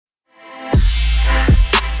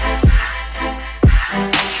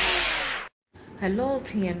Hello,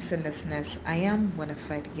 TMC listeners. I am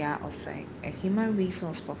Winifred Yaa Osei, a human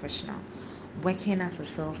resource professional working as a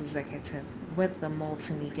sales executive with the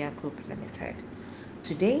Multimedia Group Limited.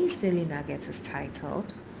 Today's Daily Nugget is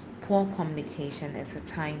titled, Poor Communication is a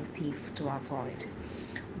Time Thief to Avoid.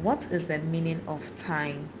 What is the meaning of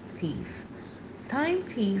time thief? Time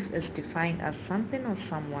thief is defined as something or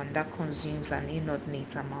someone that consumes an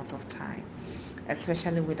inordinate amount of time,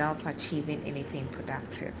 especially without achieving anything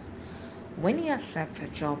productive. When you accept a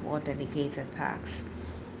job or delegate a task,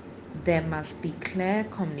 there must be clear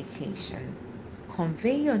communication.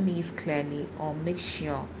 Convey your needs clearly or make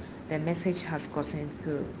sure the message has gotten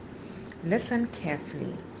through. Listen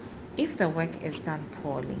carefully. If the work is done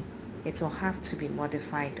poorly, it will have to be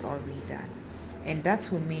modified or redone. And that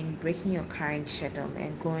will mean breaking your current schedule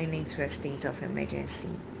and going into a state of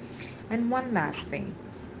emergency. And one last thing,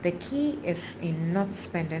 the key is in not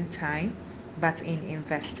spending time but in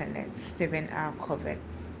investing it. Stephen R. Covey.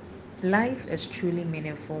 Life is truly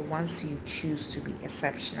meaningful once you choose to be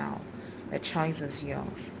exceptional. The choice is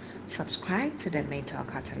yours. Subscribe to the Mental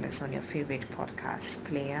Catalyst on your favorite podcast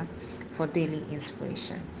player for daily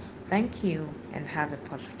inspiration. Thank you and have a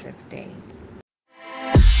positive day.